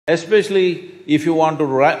Especially if you want to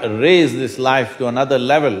raise this life to another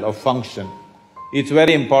level of function, it's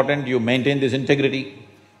very important you maintain this integrity.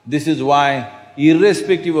 This is why,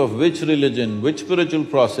 irrespective of which religion, which spiritual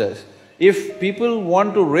process, if people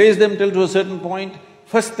want to raise them till to a certain point,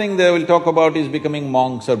 first thing they will talk about is becoming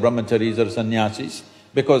monks or brahmacharis or sannyasis,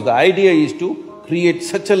 because the idea is to create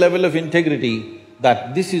such a level of integrity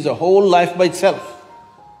that this is a whole life by itself,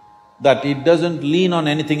 that it doesn't lean on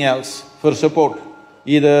anything else for support,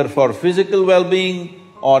 either for physical well-being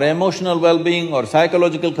or emotional well-being or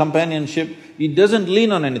psychological companionship. It doesn't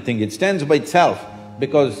lean on anything, it stands by itself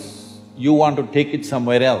because you want to take it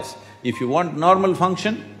somewhere else. If you want normal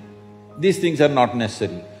function, these things are not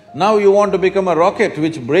necessary. Now you want to become a rocket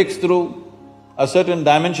which breaks through a certain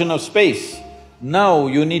dimension of space. Now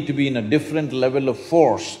you need to be in a different level of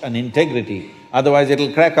force and integrity, otherwise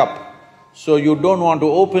it'll crack up. So you don't want to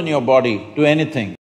open your body to anything.